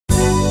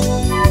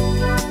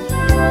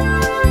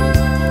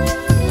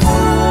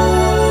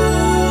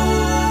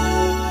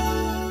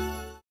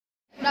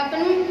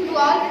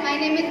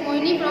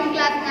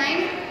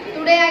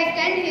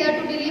stand here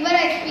to deliver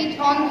a speech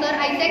on Sir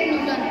Isaac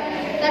Newton.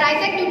 Sir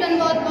Isaac Newton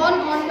was born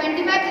on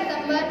 25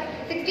 December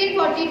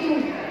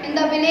 1642 in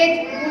the village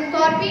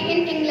Woolthorpe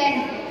in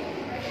England.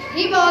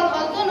 He was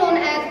also known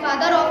as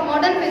father of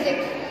modern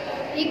physics.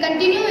 He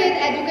continued his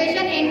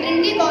education in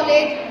Trinity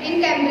College in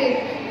Cambridge.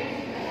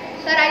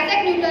 Sir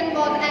Isaac Newton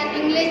was an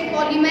English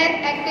polymath,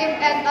 active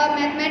as a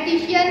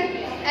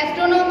mathematician,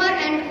 astronomer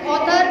and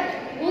author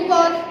who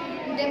was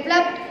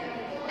developed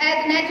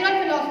as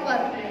natural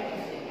philosopher.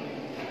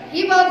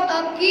 He was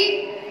a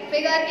key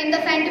figure in the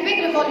scientific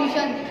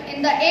revolution.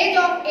 In the age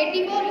of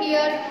 84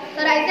 years,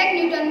 Sir Isaac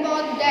Newton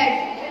was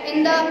dead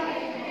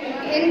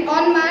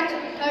on March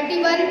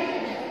 31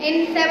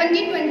 in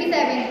 1727.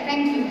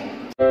 Thank you.